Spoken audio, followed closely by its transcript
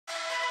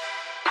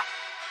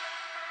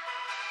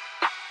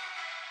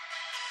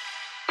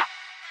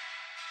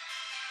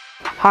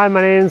Hi,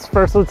 my name is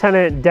First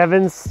Lieutenant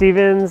Devin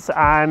Stevens.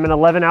 I'm an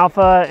 11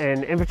 Alpha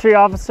and infantry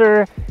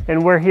officer,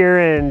 and we're here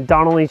in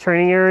Donnelly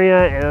Training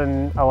Area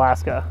in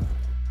Alaska.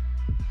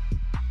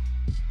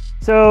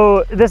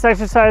 So this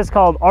exercise is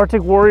called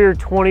Arctic Warrior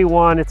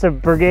 21. It's a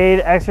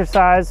brigade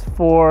exercise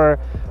for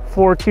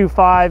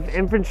 425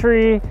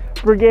 Infantry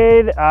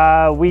Brigade.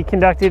 We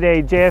conducted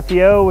a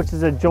JFEO, which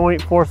is a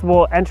Joint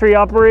Forcible Entry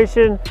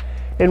Operation,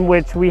 in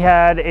which we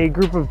had a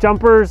group of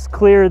jumpers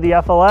clear the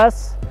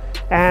FLS,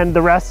 and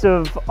the rest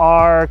of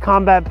our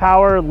combat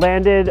power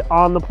landed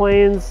on the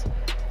planes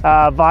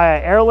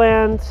via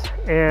airland,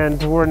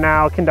 and we're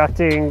now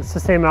conducting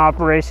sustainment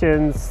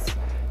operations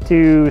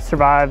to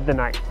survive the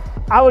night.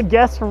 I would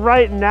guess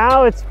right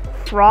now it's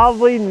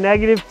probably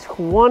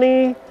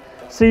 -20.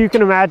 So you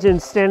can imagine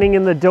standing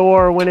in the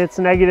door when it's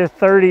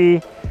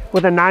 -30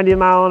 with a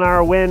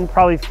 90-mile-an-hour wind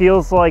probably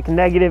feels like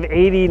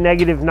 -80,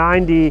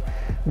 -90,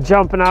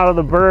 jumping out of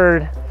the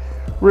bird.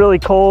 Really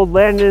cold,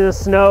 landing in the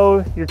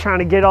snow. You're trying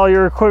to get all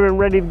your equipment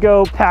ready to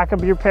go, pack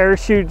up your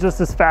parachute just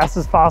as fast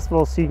as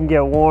possible so you can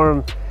get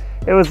warm.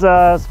 It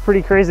was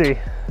pretty crazy.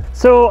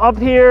 So up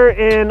here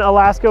in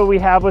Alaska, we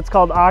have what's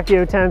called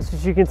Akio tents,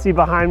 which you can see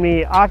behind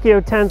me.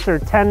 Akio tents are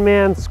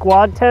 10-man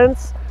squad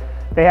tents.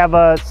 They have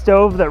a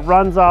stove that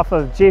runs off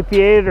of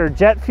JP8 or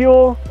jet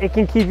fuel. It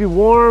can keep you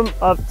warm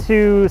up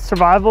to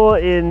survival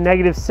in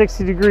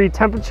 -60-degree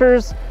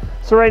temperatures.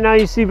 So right now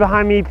you see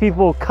behind me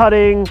people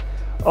cutting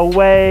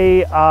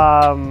away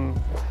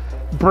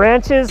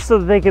branches so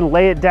that they can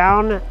lay it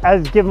down,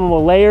 as give them a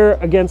layer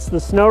against the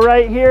snow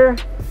right here,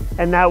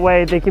 and that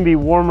way they can be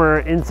warmer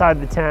inside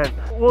the tent.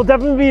 We'll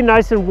definitely be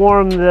nice and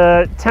warm.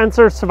 The tents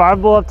are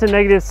survivable up to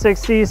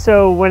 -60,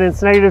 so when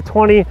it's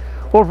 -20,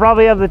 we'll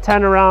probably have the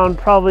tent around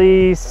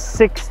probably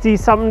 60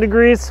 something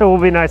degrees, so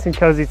we'll be nice and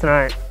cozy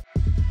tonight.